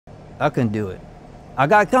I couldn't do it. I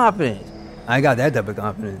got confidence. I ain't got that type of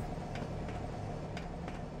confidence.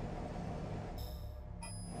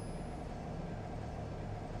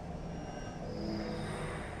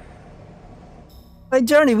 Like,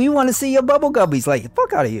 Journey, we want to see your bubble guppies. Like,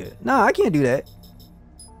 fuck out of here. Nah, I can't do that.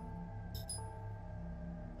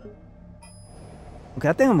 Okay,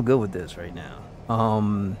 I think I'm good with this right now.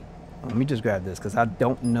 Let me just grab this because I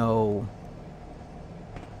don't know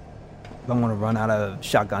if I want to run out of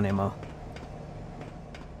shotgun ammo.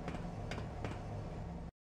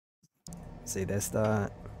 Say that's the...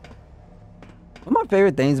 One of my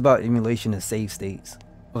favorite things about emulation is save states.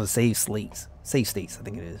 Or save slates. Save states, I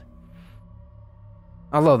think it is.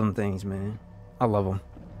 I love them things, man. I love them.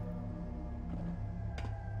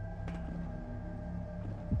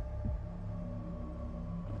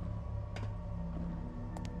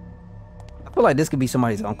 I feel like this could be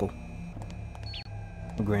somebody's uncle.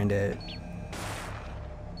 Or granddad.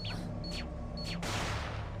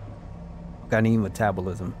 Got any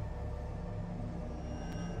metabolism.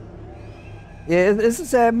 Yeah, it's a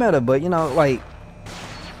sad meta, but you know, like,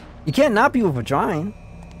 you can't knock people for trying.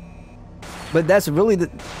 But that's really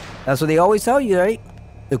that's what they always tell you, right?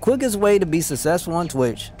 The quickest way to be successful on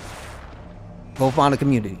Twitch, go find a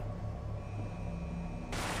community.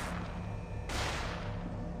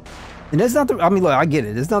 And there's nothing, I mean, look, I get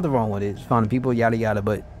it. There's nothing wrong with it. Finding people, yada, yada,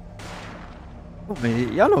 but I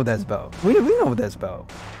mean, y'all know what that's about. We know what that's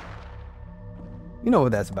about. You know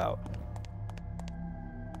what that's about.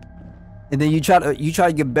 And then you try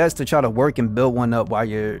to get best to try to work and build one up while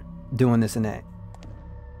you're doing this and that.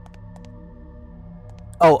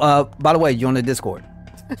 Oh, by the way, you on the Discord?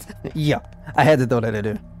 Yeah, I had to throw that in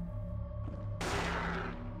there.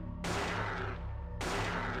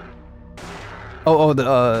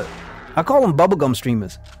 Oh, I call them bubblegum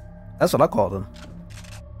streamers. That's what I call them.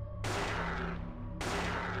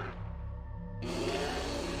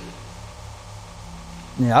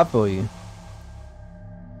 Yeah, I feel you.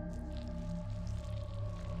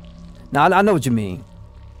 Now, I know what you mean.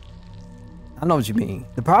 I know what you mean.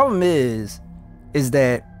 The problem is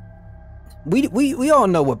that we all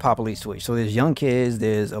know what populates Twitch. So there's young kids,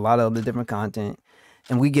 there's a lot of other different content,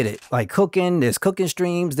 and we get it. Like cooking, there's cooking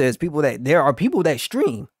streams, there are people that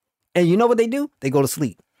stream, and you know what they do? They go to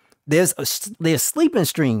sleep. There's sleeping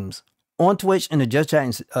streams on Twitch in the just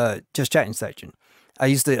chatting section. I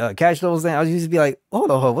used to catch those things. I used to be like,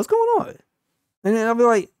 hold on, what's going on? And then I'll be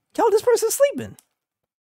like, yo, this person's sleeping.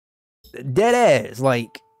 Dead ass,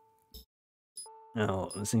 like,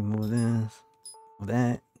 oh, let's see, move this, move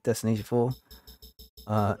that, destination 4.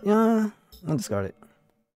 Yeah, I'll discard it.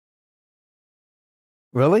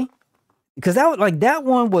 Really? Because that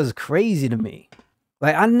one was crazy to me.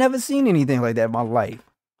 Like, I've never seen anything like that in my life.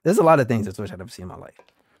 There's a lot of things that Twitch I've never seen in my life,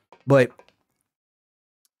 but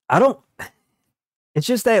I don't. It's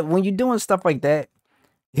just that when you're doing stuff like that,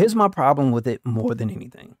 here's my problem with it more than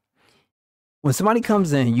anything. When somebody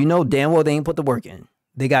comes in, you know damn well they ain't put the work in.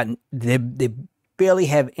 They barely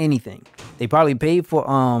have anything. They probably paid for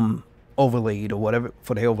overlaid or whatever,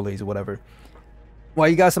 for the overlays or whatever. While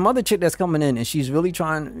you got some other chick that's coming in and she's really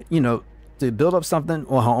trying, you know, to build up something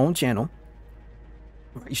on her own channel.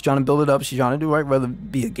 She's trying to build it up. She's trying to do right, whether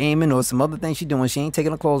it be a gaming or some other thing she's doing. She ain't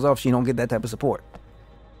taking her clothes off. She don't get that type of support.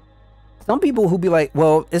 Some people who be like,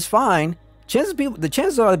 well, it's fine. The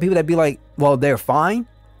chances are the people that be like, well, they're fine,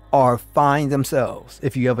 are fine themselves,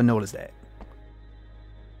 if you ever notice that.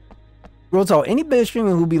 Real talk, any big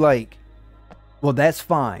streamer who be like, well, that's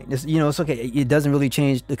fine. It's, you know, it's okay. It doesn't really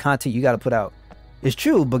change the content you got to put out. It's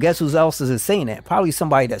true, but guess who else is saying that? Probably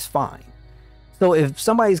somebody that's fine. So if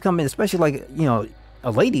somebody's coming, especially like, you know,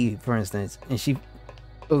 a lady, for instance, and she,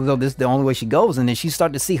 though this is the only way she goes, and then she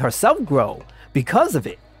start to see herself grow because of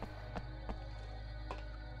it.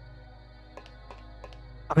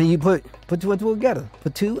 I mean, you put two and two together.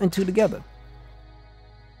 Put two and two together.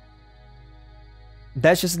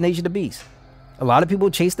 That's just the nature of the beast. A lot of people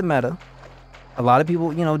chase the meta. A lot of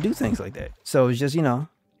people, you know, do things like that. So it's just, you know,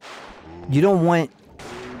 you don't want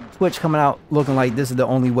Twitch coming out looking like this is the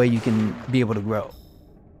only way you can be able to grow.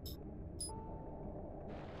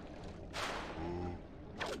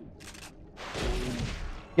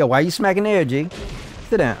 Yo, why are you smacking the air, G?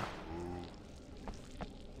 Sit down.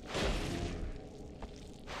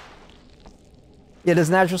 Yeah,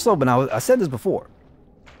 there's natural slope, and I said this before.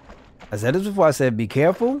 I said, be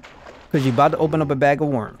careful, because you're about to open up a bag of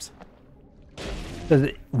worms.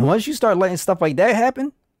 Because once you start letting stuff like that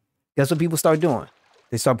happen, guess what people start doing?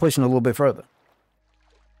 They start pushing a little bit further.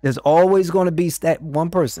 There's always going to be that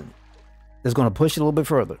one person that's going to push it a little bit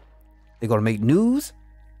further. They're going to make news,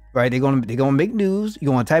 right? They're going to make news.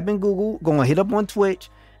 You're going to type in Google, going to hit up on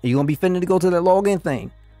Twitch, And you're gonna be finna to go to the login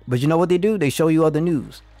thing. But you know what they do? They show you other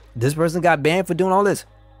news. This person got banned for doing all this.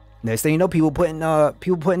 Next thing you know, people putting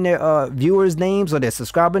their viewers' names or their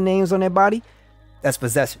subscriber names on their body. That's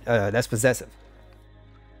possessive. That's possessive.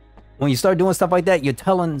 When you start doing stuff like that, you're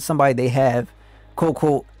telling somebody they have, quote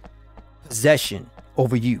unquote, possession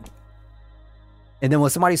over you. And then when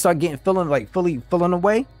somebody start getting fully feeling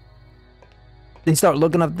away, they start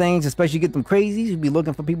looking up things, especially get them crazies. You be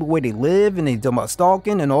looking for people where they live, and they talking about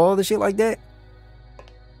stalking and all the shit like that.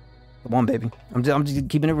 Come on, baby. I'm just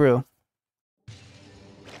keeping it real.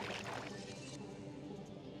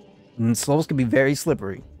 And slopes can be very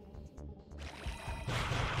slippery.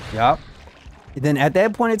 Yup. And then at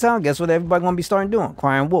that point in time, guess what everybody gonna be starting doing?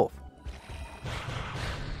 Crying wolf.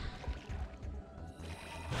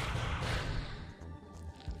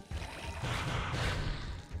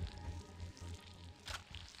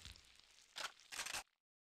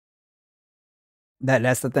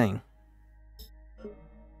 That's the thing.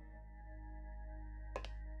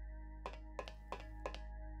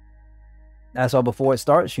 That's all. Before it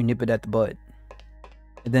starts, you nip it at the bud.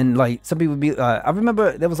 And then, like, some people be, I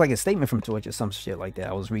remember there was like a statement from Twitch or some shit like that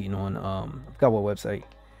I was reading on, I forgot what website.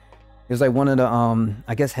 It was like one of the,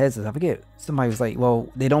 I guess heads, I forget. Somebody was like, well,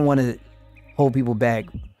 they don't want to hold people back,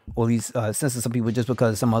 or these censor some people just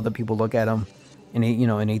because some other people look at them and they, you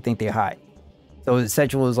know, and they think they're hot. So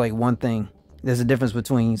sexual is like one thing. There's a difference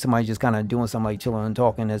between somebody just kind of doing something like chilling and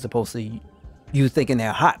talking as opposed to you thinking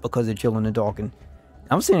they're hot because they're chilling and talking.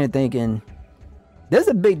 I'm sitting there thinking, there's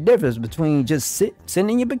a big difference between just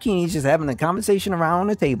sitting in your bikinis, just having a conversation around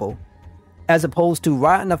the table, as opposed to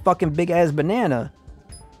riding a fucking big ass banana,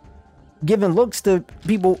 giving looks to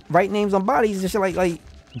people, write names on bodies and shit like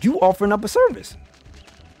you offering up a service.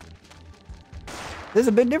 There's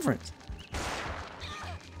a big difference.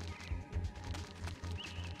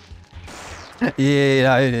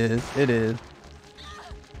 Yeah, it is. It is.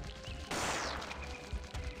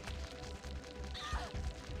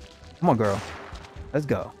 Come on, girl. Let's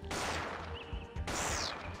go.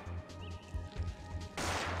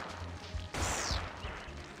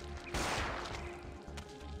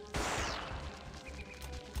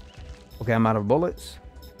 Okay, I'm out of bullets.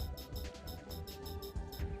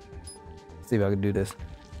 Let's see if I can do this.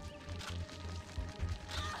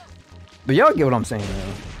 But y'all get what I'm saying,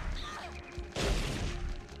 man.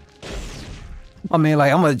 I mean,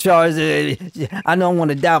 like, I'm gonna charge it. I know I want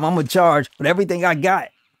to die, but I'm gonna charge with everything I got.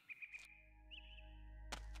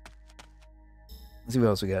 Let's see what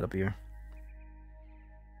else we got up here.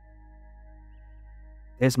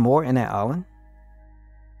 There's more in that island.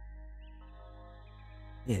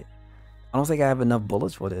 Yeah, I don't think I have enough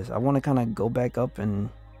bullets for this. I want to kind of go back up and.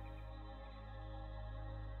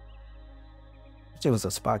 Wish there was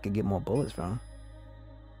a spot I could get more bullets from.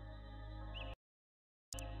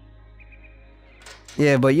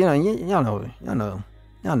 Yeah, but you know, y'all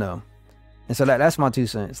know. And so that's my 2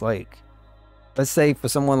 cents. Like, let's say for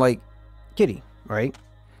someone like Kitty, right?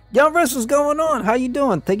 Yo, Russ, what's going on? How you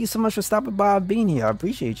doing? Thank you so much for stopping by and being here. I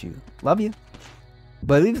appreciate you. Love you.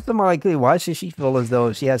 But even someone like Kitty, why should she feel as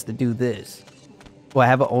though she has to do this? Or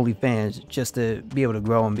have an OnlyFans just to be able to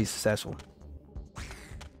grow and be successful?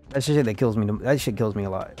 That's shit that kills me. That shit kills me a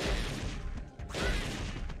lot.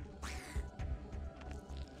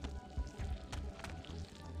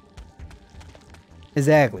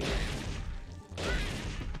 Exactly.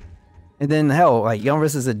 And then hell, like Young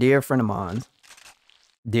Riss is a dear friend of mine.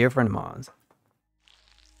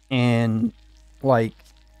 And like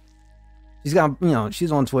she's got, you know,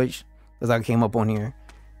 she's on Twitch because I came up on here.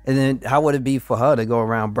 And then how would it be for her to go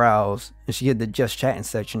around browse and she hit the just chatting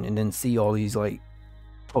section and then see all these like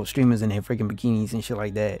streamers in their freaking bikinis and shit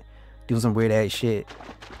like that, doing some weird ass shit.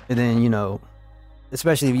 And then, you know,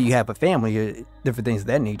 especially if you have a family or different things of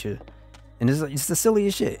that nature. And it's the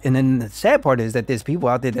silliest shit. And then the sad part is that there's people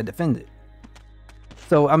out there that defend it.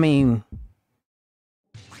 So, I mean,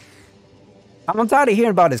 I'm tired of hearing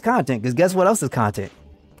about his content, because guess what else is content?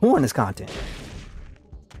 Porn is content.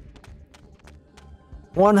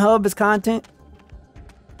 Pornhub is content.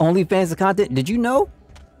 OnlyFans is content. Did you know?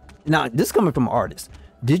 Now, this is coming from an artist.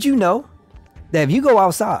 Did you know that if you go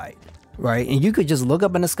outside, right, and you could just look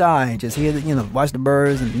up in the sky and just hear, you know, watch the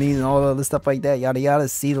birds and bees and all the other stuff like that, yada yada,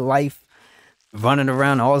 see the life running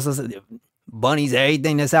around, all sorts of bunnies,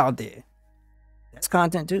 everything that's out there. That's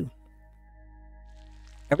content too.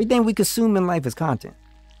 Everything we consume in life is content.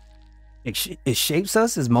 It shapes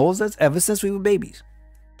us, it molds us ever since we were babies.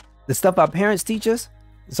 The stuff our parents teach us,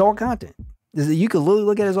 it's all content. You could literally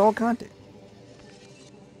look at it as all content.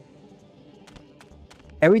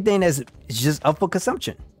 Everything that's just up for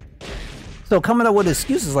consumption. So coming up with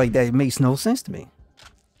excuses like that, it makes no sense to me.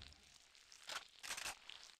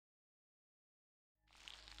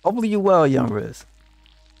 Hopefully you well, young Riz.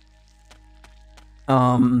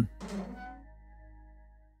 Um,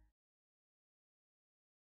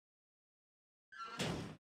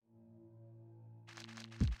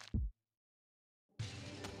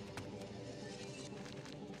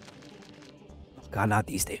 God, not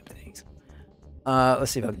these damn things.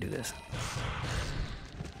 Let's see if I can do this.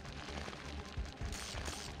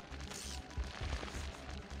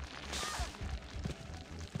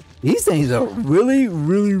 These things are really,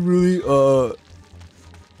 really, really, oh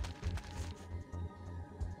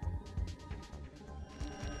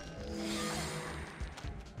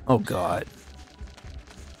God.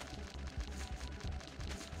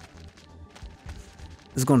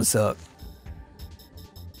 It's gonna suck.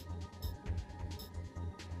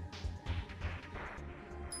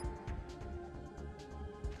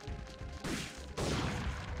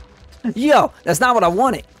 Yo, that's not what I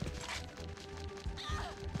wanted.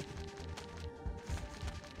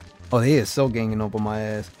 Oh, they is so ganging up on my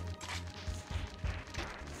ass.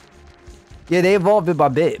 Yeah, they evolved bit by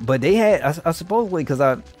bit, but they had, I supposedly, because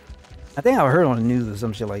I think I heard on the news or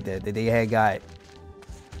some shit like that, that they had got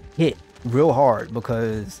hit real hard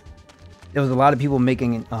because there was a lot of people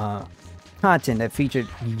making content that featured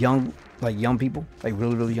young people, like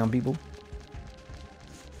really, really young people.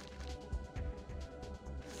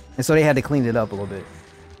 And so they had to clean it up a little bit.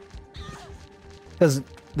 Because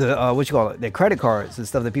the, what you call it, the credit cards and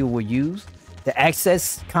stuff that people would use to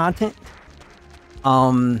access content,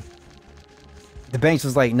 the banks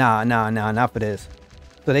was like, nah, not for this.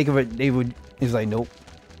 So they would, it was like, nope.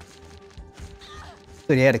 So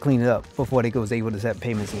they had to clean it up before they was able to set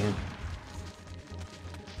payments again.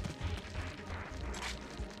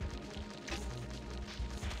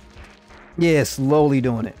 Yeah, slowly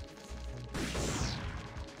doing it.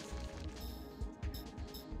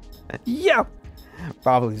 Yeah,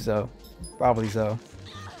 probably so. Probably so.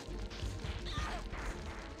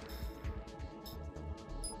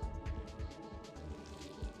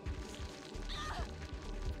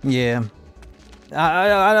 Yeah,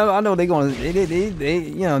 I know they're gonna they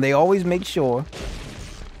you know they always make sure.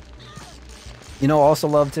 You know, also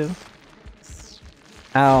love too.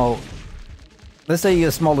 How, let's say you're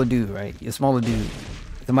a smaller dude, right? You're a smaller dude.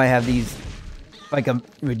 Somebody have these like a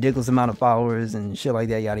ridiculous amount of followers and shit like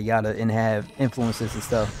that, yada yada, and have influences and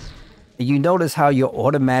stuff. And you notice how you're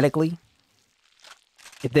automatically,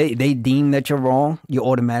 if they deem that you're wrong, you're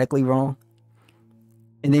automatically wrong.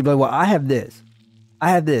 And they be like, well, I have this. I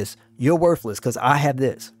have this. You're worthless because I have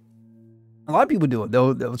this. A lot of people do it.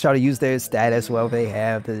 They'll try to use their status, well, they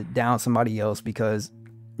have to down somebody else because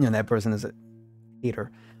you know that person is a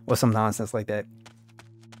hater or some nonsense like that.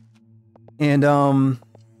 And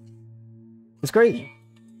it's crazy.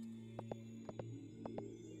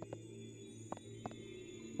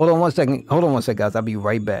 Hold on one second. Hold on one second, guys. I'll be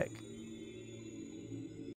right back.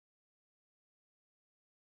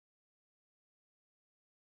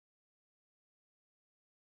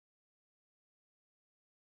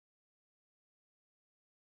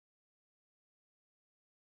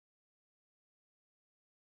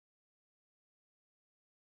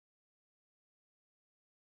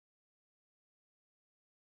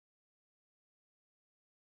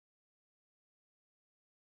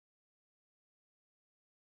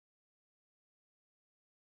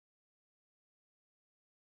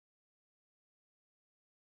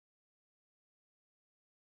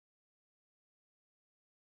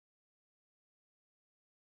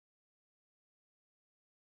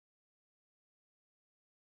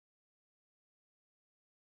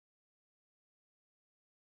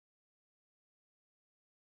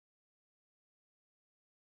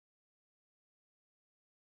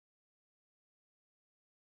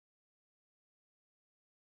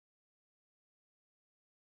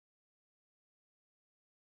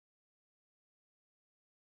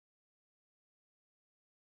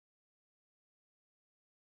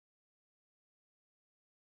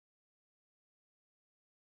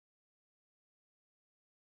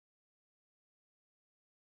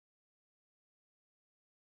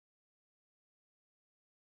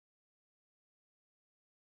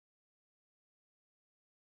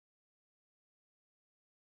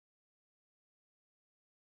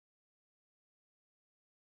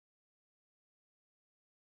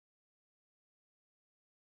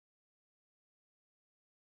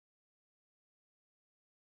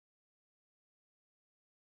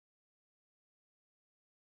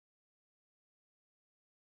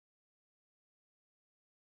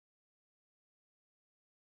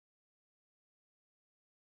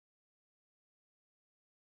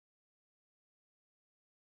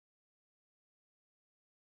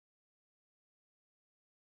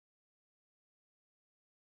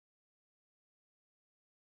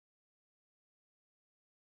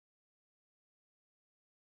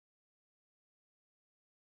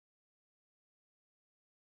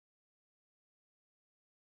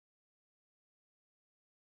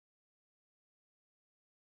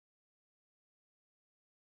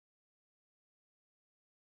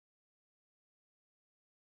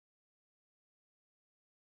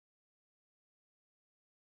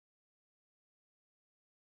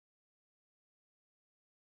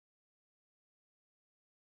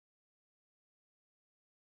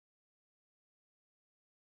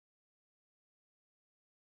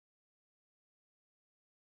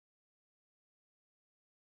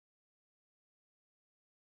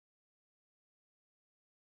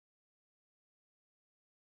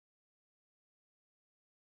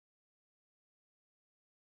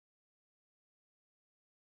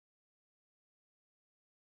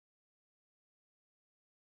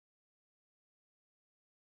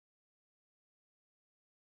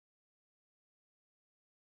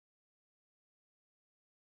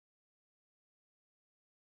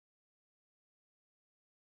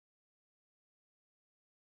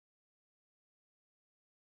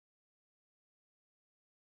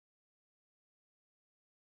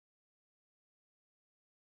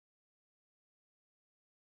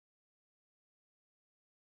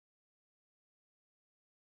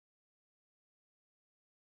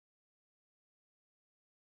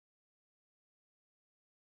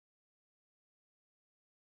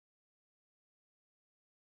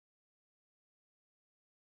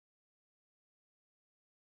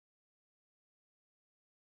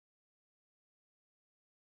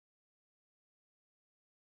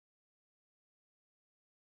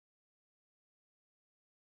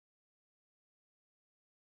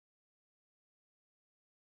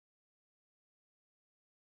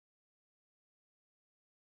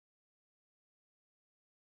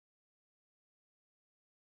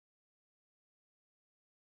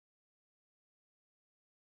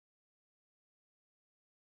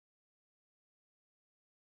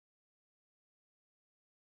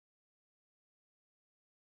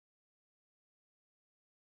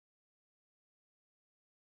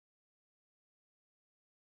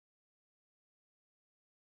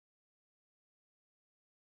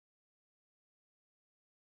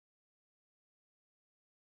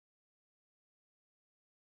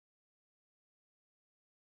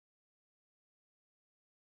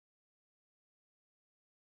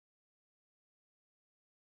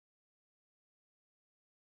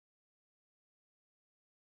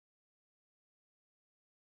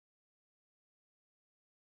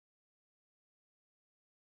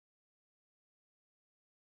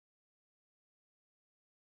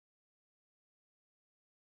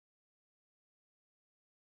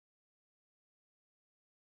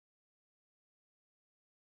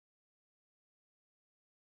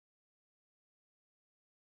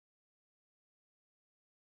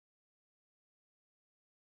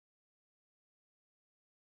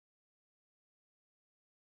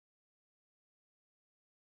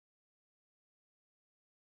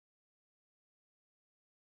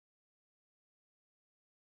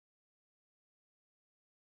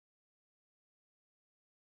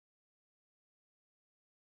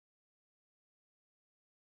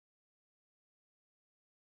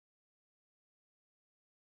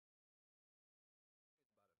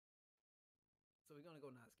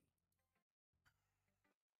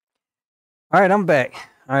 All right, I'm back.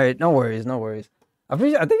 All right, no worries, no worries. I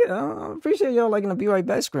appreciate y'all liking the Be Right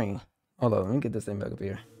Back screen. Hold on, let me get this thing back up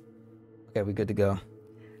here. Okay, we good to go.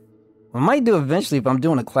 I might do eventually if I'm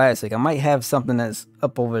doing a classic. I might have something that's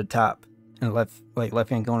up over the top in left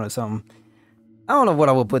hand corner or something. I don't know what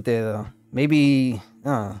I would put there though. Maybe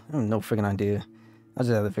I have no freaking idea. I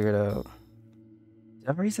just have to figure it out. Did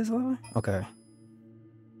I erase this level? Okay.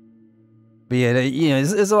 But yeah,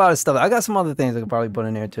 it's a lot of stuff. I got some other things I could probably put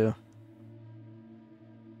in there too.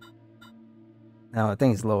 No, I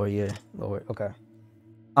think it's lower, yeah. Lower, okay.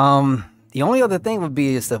 The only other thing would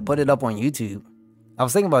be is to put it up on YouTube. I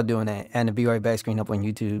was thinking about doing that and the Be Right Back screen up on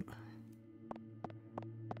YouTube.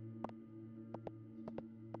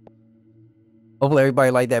 Hopefully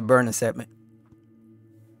everybody liked that burner segment.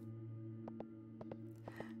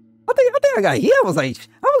 I think I got here. I was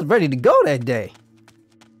ready to go that day.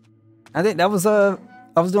 I think that was I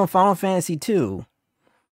was doing Final Fantasy 2.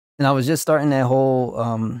 And I was just starting that whole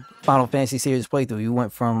Final Fantasy series playthrough. You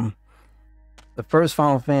went from the first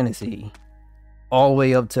Final Fantasy all the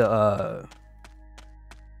way up to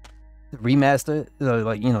the remaster,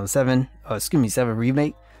 like 7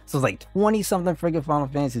 remake. So it's like 20 something freaking Final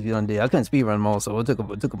Fantasies you done did. I couldn't speedrun them all, so it took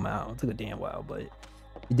them out. It took a damn while, but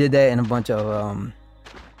you did that and a bunch of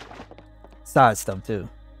side stuff too.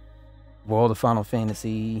 World of Final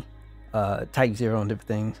Fantasy, Type 0 and different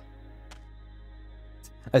things.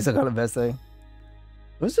 I still got the best thing.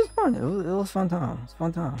 It was just fun. It was fun time. It was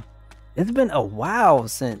fun time. It's been a while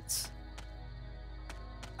since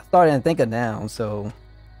I started to think of now, so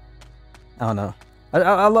I don't know.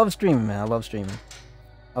 I love streaming, man. I love streaming.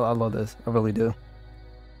 I love this. I really do.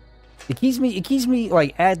 It keeps me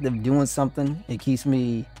like active doing something. It keeps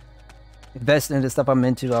me investing in the stuff I'm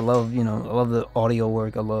into. I love the audio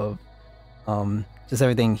work. I love just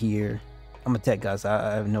everything here. I'm a tech guy, so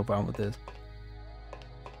I have no problem with this.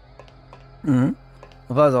 If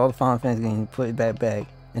I was all the Final Fantasy games, put it back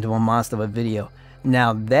into one monster of a video.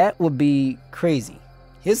 Now that would be crazy.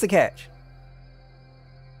 Here's the catch.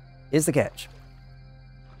 The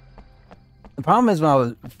problem is when I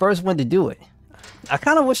was first went to do it, I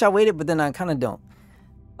kind of wish I waited, but then I kind of don't.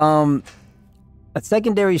 A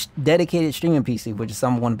secondary dedicated streaming PC, which is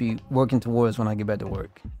something I want to be working towards when I get back to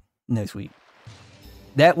work next week.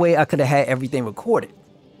 That way I could have had everything recorded.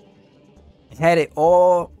 Had it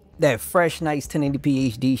all that fresh, nice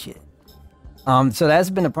 1080p HD shit. So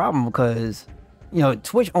that's been a problem because,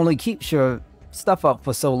 Twitch only keeps your stuff up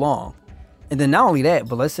for so long. And then not only that,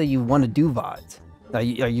 but let's say you want to do VODs. So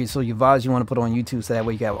your VODs you want to put on YouTube so that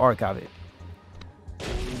way you can archive it.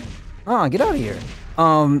 Get out of here.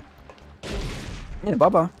 Yeah,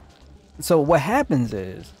 bye-bye. So what happens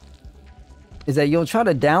is that you'll try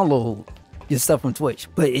to download your stuff from Twitch,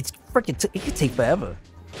 but it's freaking, it could take forever.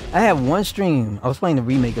 I had one stream, I was playing the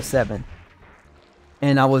remake of 7.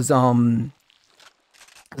 And I was, it was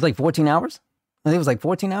like 14 hours. I think it was like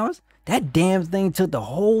 14 hours. That damn thing took the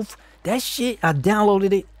whole, that shit, I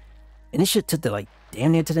downloaded it. And this shit took the, like,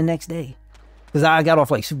 damn near to the next day. Because I got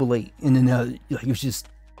off, like, super late. And then it was just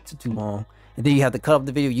too long. And then you have to cut up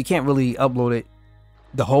the video. You can't really upload it,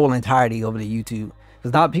 the whole entirety over to YouTube.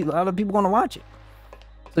 Because not a lot of people want to watch it.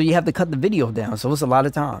 So you have to cut the video down. So it's a lot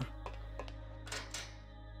of time.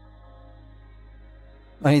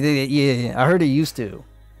 I mean, yeah, I heard it used to.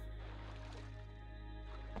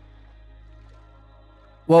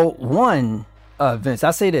 Well, one, Vince,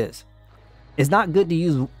 I say this. It's not good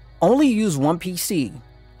to only use one PC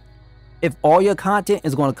if all your content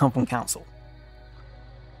is going to come from console.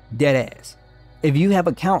 Dead ass. If you have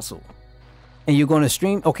a console and you're going to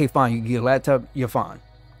stream, okay, fine. You get a laptop, you're fine.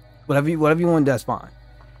 Whatever you want, that's fine.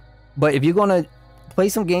 But if you're going to play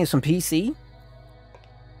some games from PC,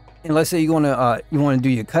 and let's say you want to do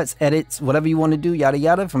your cuts, edits, whatever you want to do, yada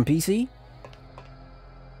yada, from PC,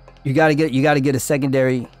 you gotta get a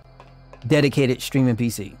secondary dedicated streaming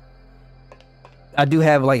PC. I do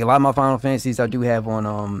have, like, a lot of my Final Fantasies I do have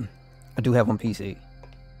on PC.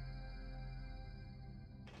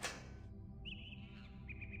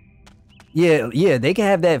 Yeah, they can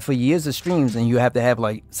have that for years of streams, and you have to have,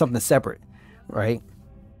 like, something separate, right?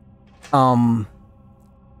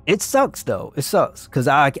 It sucks though. It sucks because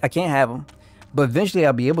I can't have them, but eventually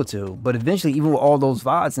I'll be able to. But eventually, even with all those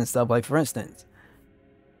VODs and stuff, like, for instance,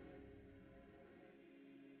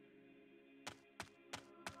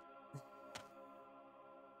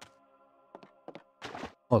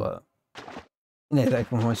 hold up.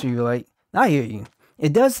 Once you're like, I hear you.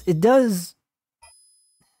 It does.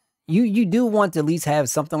 You do want to at least have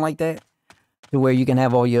something like that, to where you can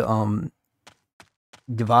have all your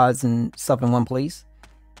VODs and stuff in one place.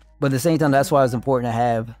 But at the same time, that's why it's important to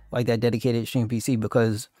have like that dedicated stream PC,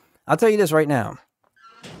 because I'll tell you this right now.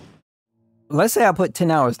 Let's say I put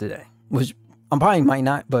 10 hours today, which I probably might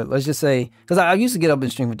not, but let's just say, because I used to get up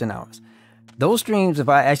and stream for 10 hours. Those streams, if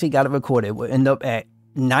I actually got it recorded, would end up at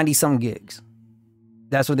 90-some gigs.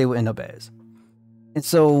 That's what they would end up as. And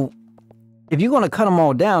so if you're going to cut them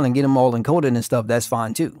all down and get them all encoded and stuff, that's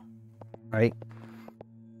fine too, right?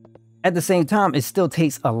 At the same time, it still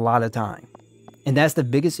takes a lot of time. And that's the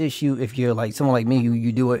biggest issue if you're like someone like me,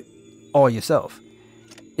 you do it all yourself,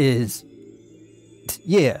 is,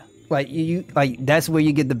 yeah, like that's where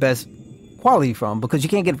you get the best quality from, because you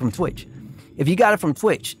can't get it from Twitch. If you got it from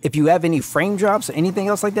Twitch, if you have any frame drops or anything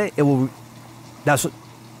else like that, it will, that's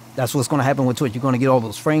what's going to happen with Twitch. You're going to get all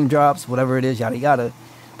those frame drops, whatever it is, yada yada.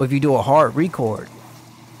 But if you do a hard record,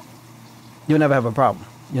 you'll never have a problem.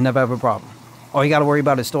 You'll never have a problem. All you got to worry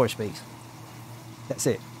about is storage space. That's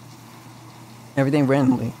it. Everything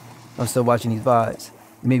randomly. I'm still watching these VODs.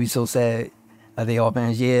 You may be so sad. Are they all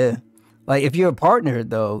fans? Yeah. Like, if you're a partner,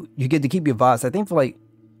 though, you get to keep your VODs. I think for like,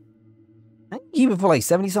 keep it for like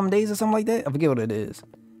 70-some days or something like that. I forget what it is.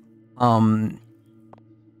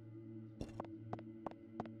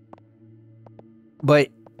 But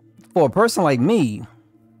for a person like me,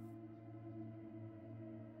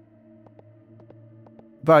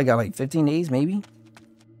 probably got like 15 days, maybe.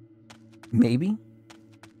 Maybe.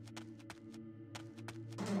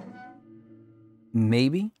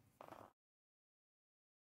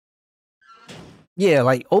 Yeah,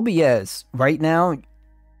 like OBS right now,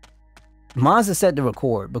 mine's is set to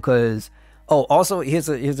record because, oh, also here's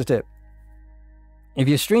a tip. If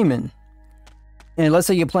you're streaming, and let's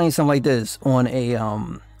say you're playing something like this on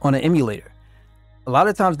an emulator, a lot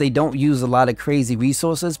of times they don't use a lot of crazy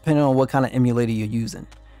resources depending on what kind of emulator you're using.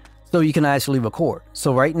 So you can actually record.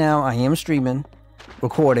 So right now I am streaming,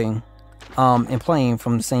 recording, and playing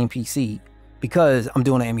from the same PC because I'm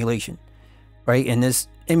doing an emulation, right? And this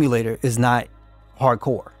emulator is not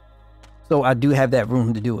hardcore. So I do have that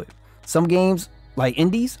room to do it. Some games, like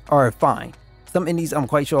indies, are fine. Some indies I'm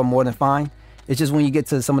quite sure are more than fine. It's just when you get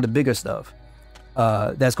to some of the bigger stuff,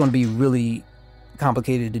 that's going to be really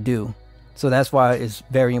complicated to do. So that's why it's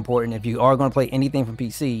very important, if you are going to play anything from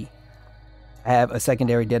PC, have a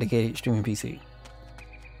secondary dedicated streaming PC.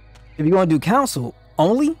 If you're going to do console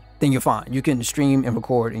only, then you're fine. You can stream and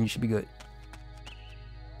record and you should be good.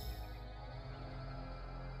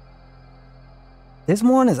 There's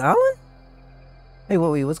more on this island? Hey,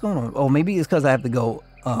 wait, what's going on? Oh, maybe it's because I have to go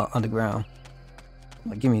underground.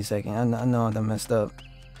 Like, give me a second. I know I done messed up.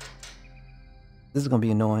 This is going to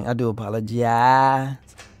be annoying. I do apologize.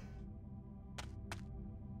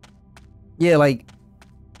 Yeah, like,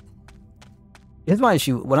 here's my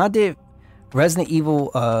issue. When I did Resident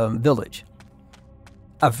Evil Village,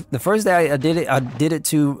 the first day I did it,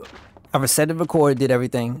 I reset it, recorded, did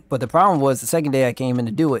everything. But the problem was the second day I came in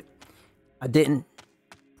to do it, I didn't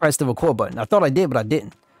press the record button. I thought I did, but I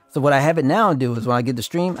didn't. So what I have it now do is when I get the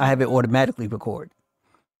stream, I have it automatically record.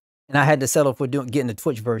 And I had to settle for getting the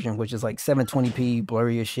Twitch version, which is like 720p,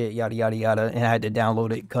 blurry as shit, yada, yada, yada. And I had to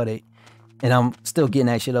download it, cut it. And I'm still getting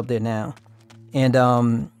that shit up there now. And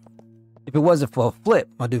if it wasn't for Flip,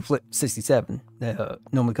 my dude Flip 67 that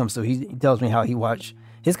normally comes through, he tells me how he watch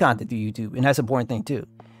his content through YouTube. And that's an important thing too.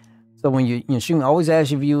 So when you're shooting, always ask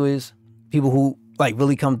your viewers, people who like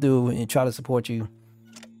really come through and try to support you,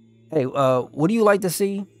 hey, what do you like to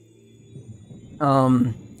see?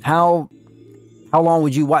 How long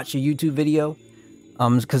would you watch a YouTube video?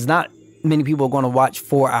 Because not many people are going to watch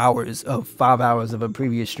 4 hours of 5 hours of a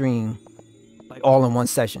previous stream, like all in one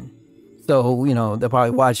session. So, you know, they'll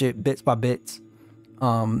probably watch it bits by bits.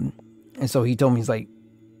 And so he told me, he's like,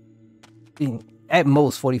 at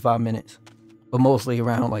most 45 minutes, but mostly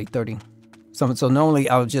around like 30. So normally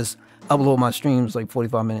I'll just upload my streams like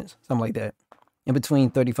 45 minutes, something like that. In between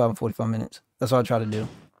 35 and 45 minutes. That's what I try to do.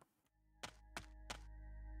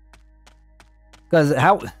 Because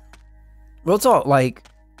real talk, like,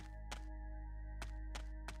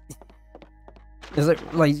 it's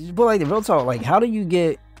like the real talk, like, how do you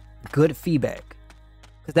get good feedback?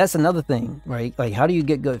 Because that's another thing, right? Like, how do you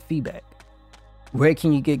get good feedback? Where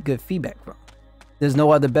can you get good feedback from? There's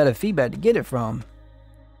no other better feedback to get it from,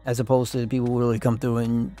 as opposed to people who really come through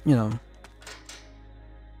and, you know,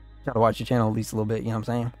 try to watch your channel at least a little bit, you know what I'm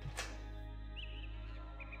saying?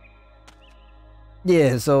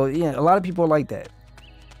 Yeah, so, yeah, a lot of people are like that.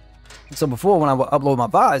 So before, when I would upload my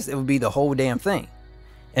VODs, it would be the whole damn thing.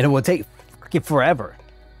 And it would take forever.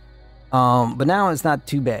 But now it's not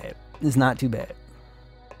too bad. It's not too bad.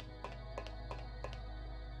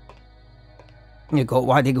 You go,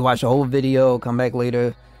 why they go watch the whole video, come back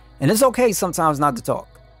later. And it's okay sometimes not to talk.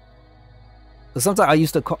 But sometimes I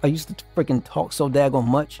used to freaking talk so daggone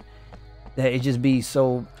much that it just be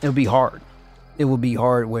so, it'll be hard. It will be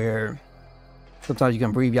hard where sometimes you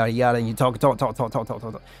can breathe yada yada and you talk.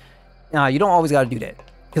 Nah, you don't always got to do that.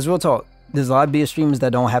 Because real talk, there's a lot of big streamers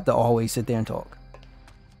that don't have to always sit there and talk.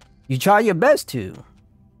 You try your best to,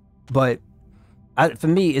 but for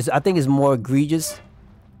me, I think it's more egregious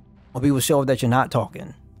when people show up that you're not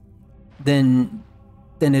talking than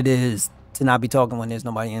it is to not be talking when there's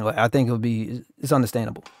nobody in. I think it's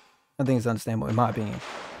understandable. I think it's understandable in my opinion.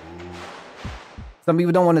 Some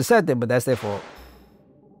people don't want to accept it, but that's their fault.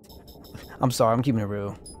 I'm sorry, I'm keeping it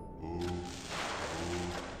real.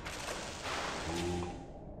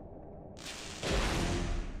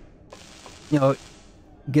 You know,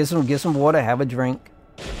 get some water, have a drink,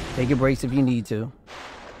 take your breaks if you need to.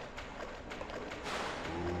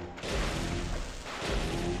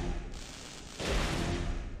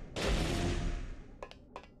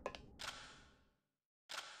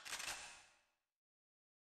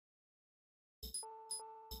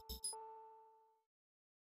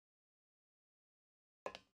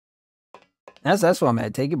 That's where I'm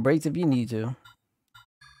at. Take your breaks if you need to.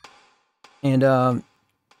 And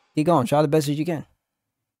keep going. Try the best as you can.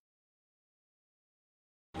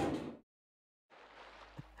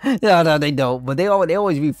 No, they don't. But they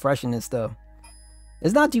always refreshing and stuff.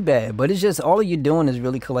 It's not too bad, but it's just all you're doing is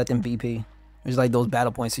really collecting BP. It's like those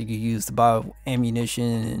battle points you can use to buy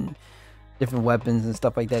ammunition and different weapons and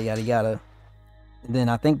stuff like that, yada yada. And then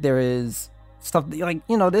I think there is stuff like,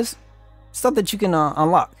 you know, this stuff that you can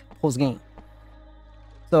unlock post game.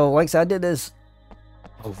 So like I said, I did this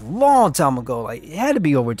a long time ago. Like it had to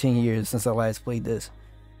be over 10 years since I last played this.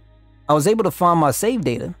 I was able to find my save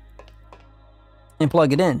data and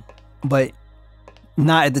plug it in, but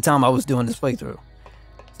not at the time I was doing this playthrough.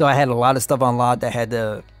 So I had a lot of stuff unlocked. I had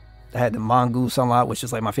the mongoose unlocked, which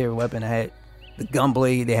is like my favorite weapon. I had the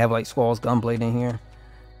gunblade. They have like Squall's gunblade in here,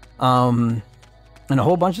 and a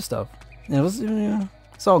whole bunch of stuff. And it was,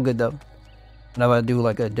 it's all good though. Whenever I do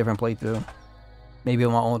like a different playthrough, maybe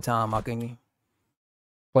on my own time, I can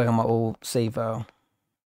play on my old save file.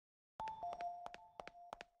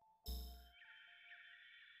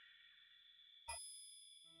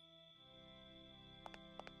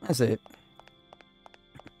 That's it.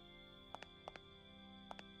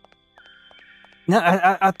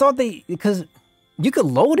 Now, I thought because you could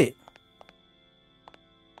load it.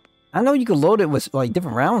 I know you could load it with like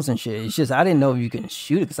different rounds and shit. It's just I didn't know if you can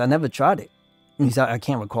shoot it because I never tried it. At least I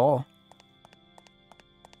can't recall.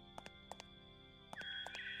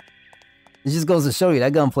 It just goes to show you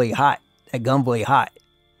that gunblade hot. That gunblade hot.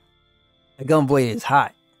 That gunblade is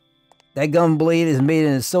hot. That gunblade is made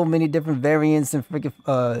in so many different variants and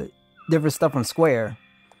freaking different stuff from Square.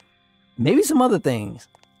 Maybe some other things.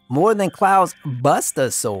 More than Cloud's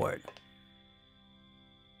Buster sword.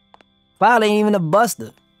 Cloud ain't even a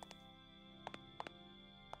buster.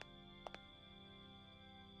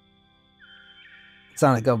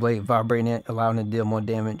 Sonic gunblade vibrating it, allowing it to deal more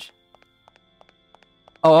damage.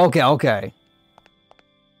 Oh, okay.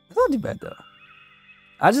 It's not too bad though.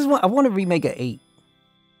 I want to remake an 8.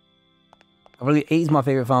 Really, 8 is my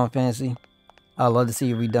favorite Final Fantasy. I'd love to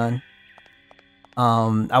see it redone.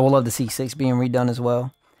 I would love to see 6 being redone as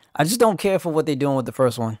well. I just don't care for what they're doing with the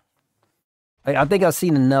first one. I think I've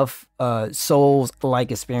seen enough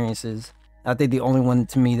Souls-like experiences. I think the only one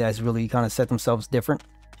to me that's really kind of set themselves different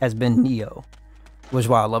has been Neo, which is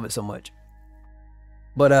why I love it so much.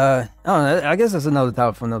 But I don't know, I guess that's another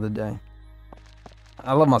topic for another day.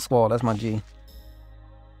 I love my Squall, that's my G.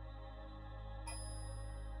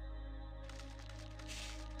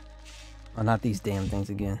 Oh, not these damn things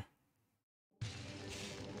again.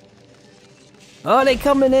 Oh, they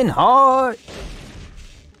coming in hard.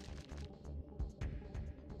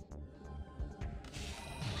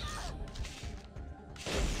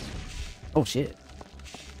 Oh shit.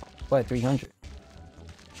 What, 300?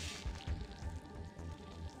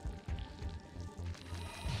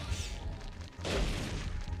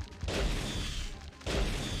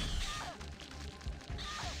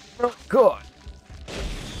 Oh god.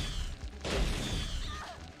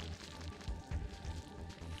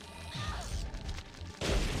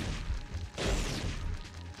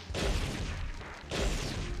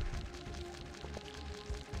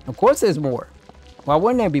 Of course there's more. Why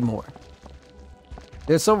wouldn't there be more?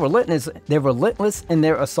 They're so relentless. They're relentless in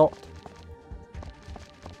their assault.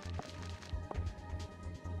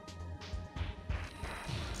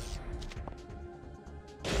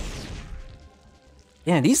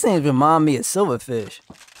 Yeah, these things remind me of silverfish.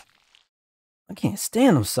 I can't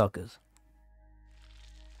stand them suckers.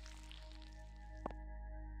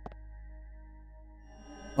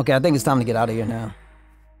 Okay, I think it's time to get out of here now.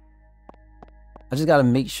 I just gotta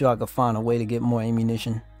make sure I can find a way to get more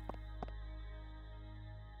ammunition.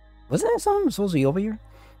 Wasn't there something supposed to be over here?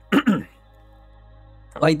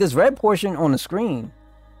 Like this red portion on the screen.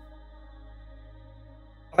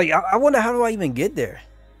 Like, I wonder how do I even get there?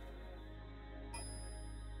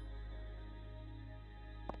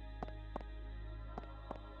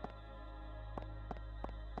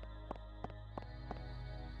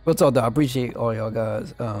 What's up, though? I appreciate all y'all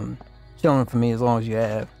guys chilling for me as long as you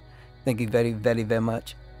have. Thank you very, very, very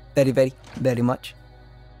much. Very, very, very much.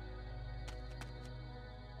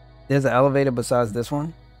 There's an elevator besides this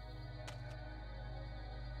one?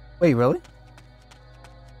 Wait, really?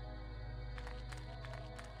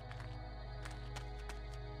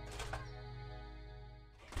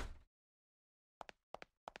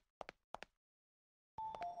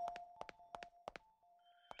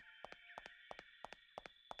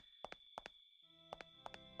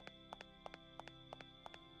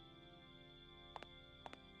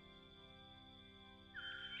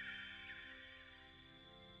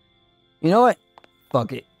 You know what?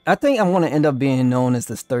 Fuck it. I think I'm gonna end up being known as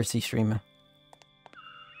this thirsty streamer.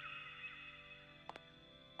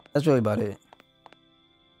 That's really about it.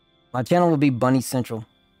 My channel will be Bunny Central.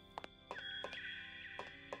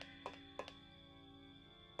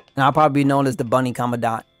 And I'll probably be known as the Bunny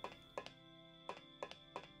Commandant.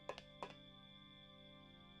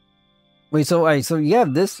 Wait, so you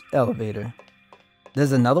have this elevator.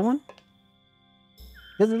 There's another one?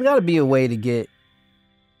 Because there's gotta be a way to get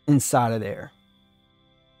inside of there.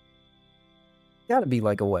 Gotta be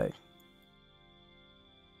like a way.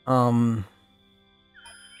 Go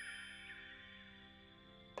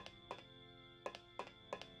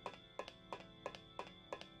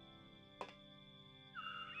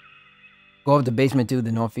up the basement to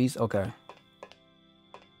the northeast. Okay.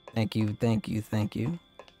 Thank you, thank you, thank you.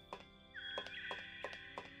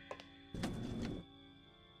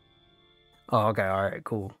 Oh, okay, alright,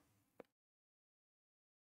 cool.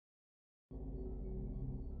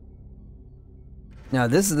 Now,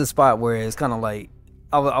 this is the spot where it's kind of like,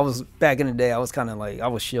 I was back in the day, I was kind of like, I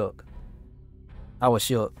was shook. I was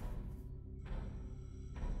shook.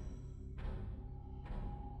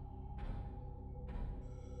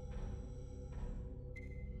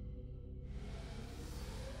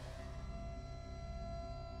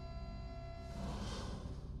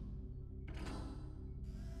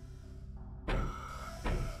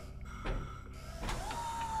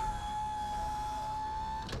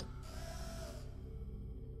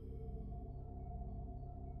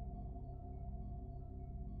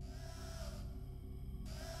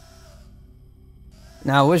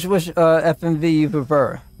 Now, which FMV you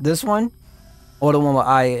prefer? This one, or the one with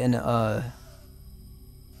I in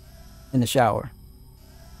the shower?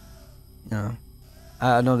 You know,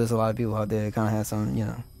 I know there's a lot of people out there that kind of have some, you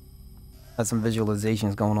know, have some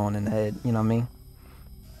visualizations going on in the head. You know what I mean?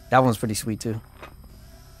 That one's pretty sweet too.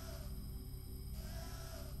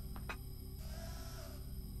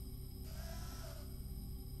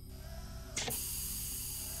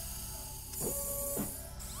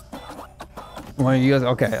 One of you guys,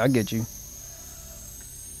 okay, I get you.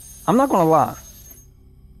 I'm not gonna lie.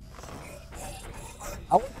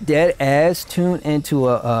 I was dead ass tuned into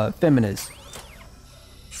a feminist.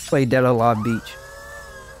 Play Dead or Alive Beach.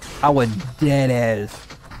 I would dead ass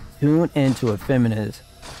tune into a feminist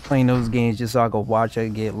playing those games just so I could watch her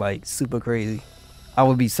get like super crazy. I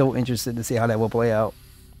would be so interested to see how that would play out.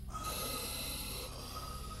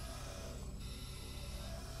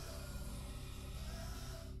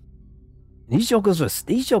 These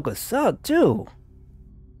jokers suck too.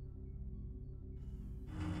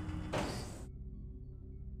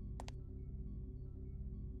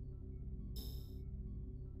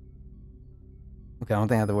 Okay, I don't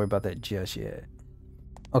think I have to worry about that just yet.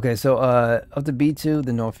 Okay, so up to B2,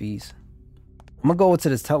 the northeast. I'm gonna go to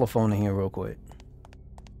this telephone in here real quick.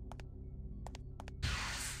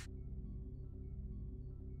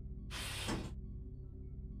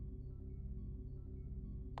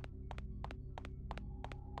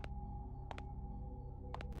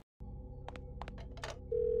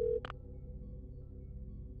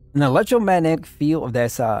 An electromagnetic field of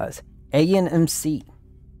that size, ANMC.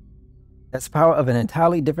 That's the power of an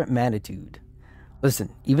entirely different magnitude.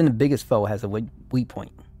 Listen, even the biggest foe has a weak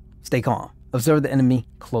point. Stay calm. Observe the enemy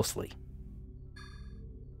closely.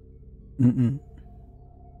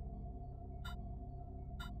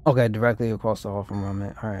 Okay, directly across the hall from where I'm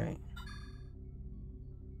at. Alright.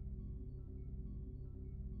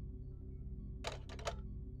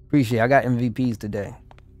 Appreciate it. I got MVPs today.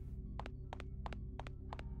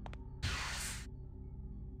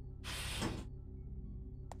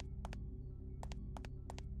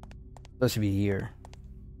 That should be here.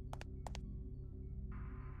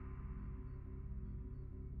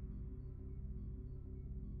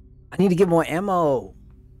 I need to get more ammo.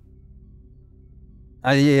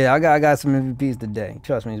 Yeah, I got some MVPs today.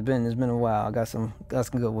 Trust me, it's been a while. I got some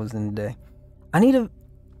good ones in the day. I need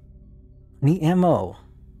ammo.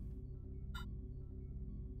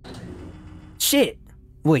 Shit.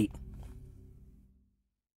 Wait.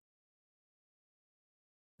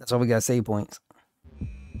 That's all we got, save points.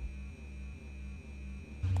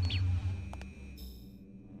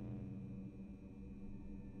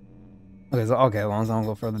 Okay, so as long as I don't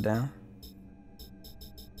go further down.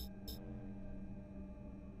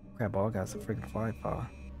 Crap, all I got is a freaking fly power.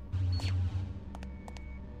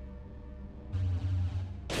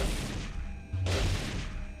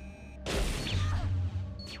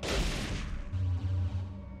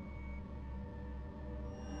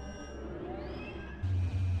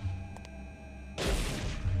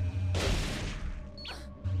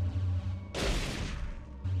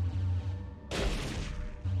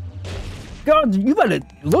 God, you better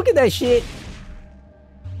look at that shit.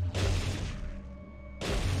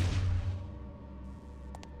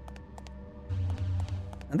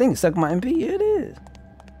 I think it's stuck my MP. Yeah, it is.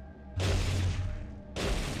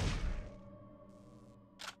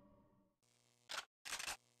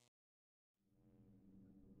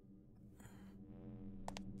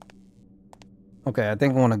 Okay, I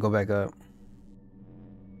think I want to go back up.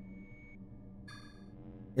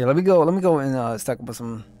 Yeah, let me go and stack up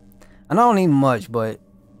some. I don't need much, but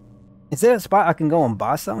is there a spot I can go and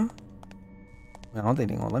buy something? I don't think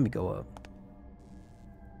they're gonna let me go up.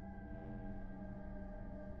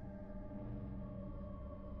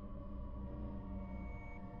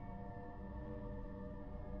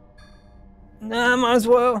 Nah, might as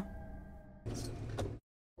well.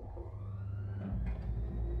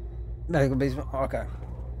 Medical basement. Okay.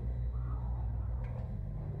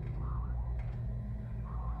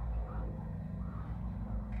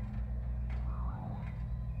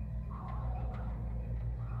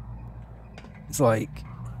 It's like,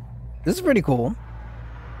 this is pretty cool.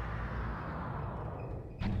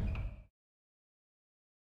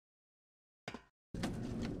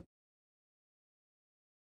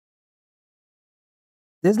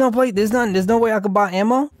 There's no place, there's no way I could buy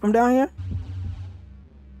ammo from down here?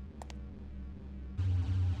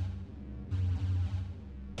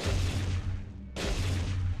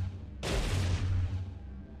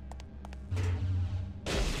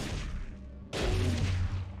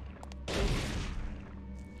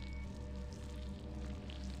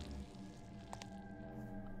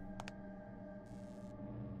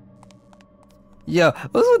 Yo,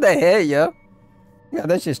 what's with that head, yo? Yeah,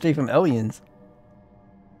 that shit straight from Aliens.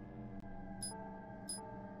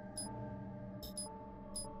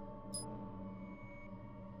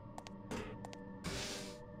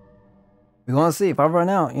 We're gonna see if I run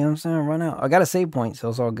out, you know what I'm saying? Run out. I got a save point, so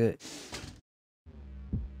it's all good.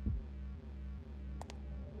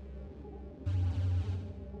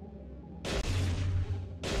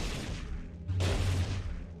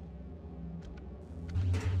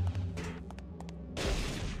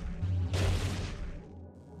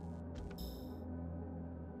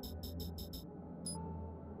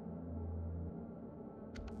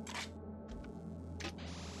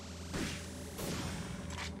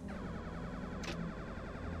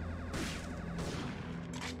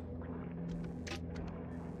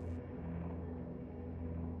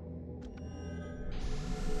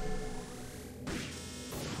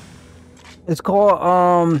 It's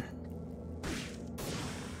called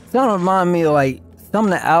it's gonna remind me of like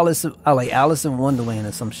something to Alice, like Alice in Wonderland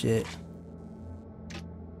or some shit.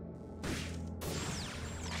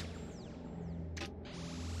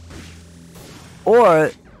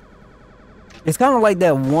 Or it's kind of like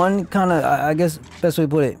that one kind of, I guess best way to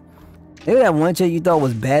put it. Maybe that one chick you thought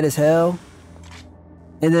was bad as hell,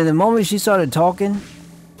 and then the moment she started talking,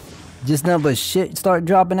 just nothing but shit start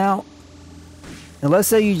dropping out. And let's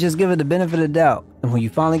say you just give it the benefit of the doubt, and when you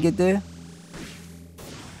finally get there,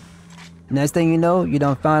 next thing you know, you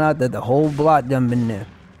done find out that the whole block done been there.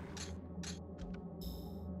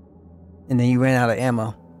 And then you ran out of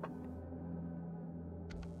ammo.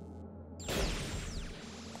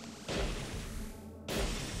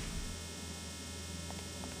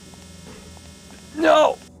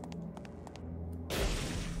 No!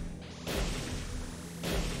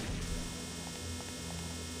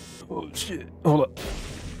 Oh shit, hold up.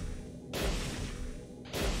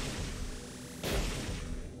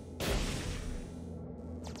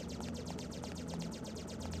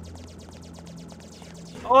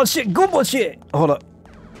 Oh shit, Goomba shit! Hold up.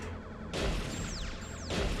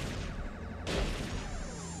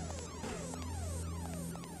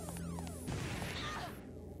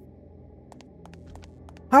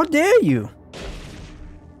 How dare you?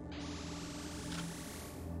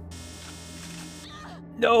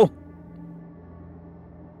 No.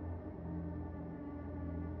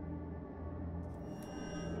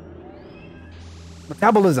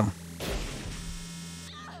 Metabolism.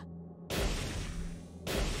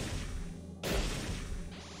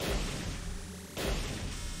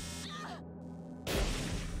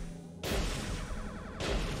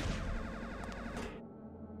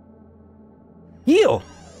 Heal.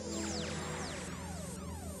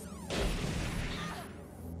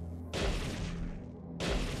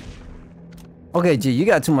 Okay, G, you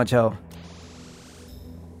got too much health.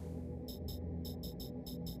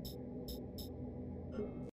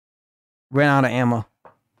 Ran out of ammo.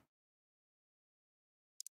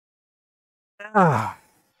 Ah.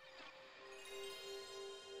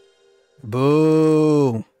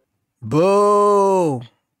 Boo. Boo.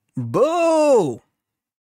 Boo.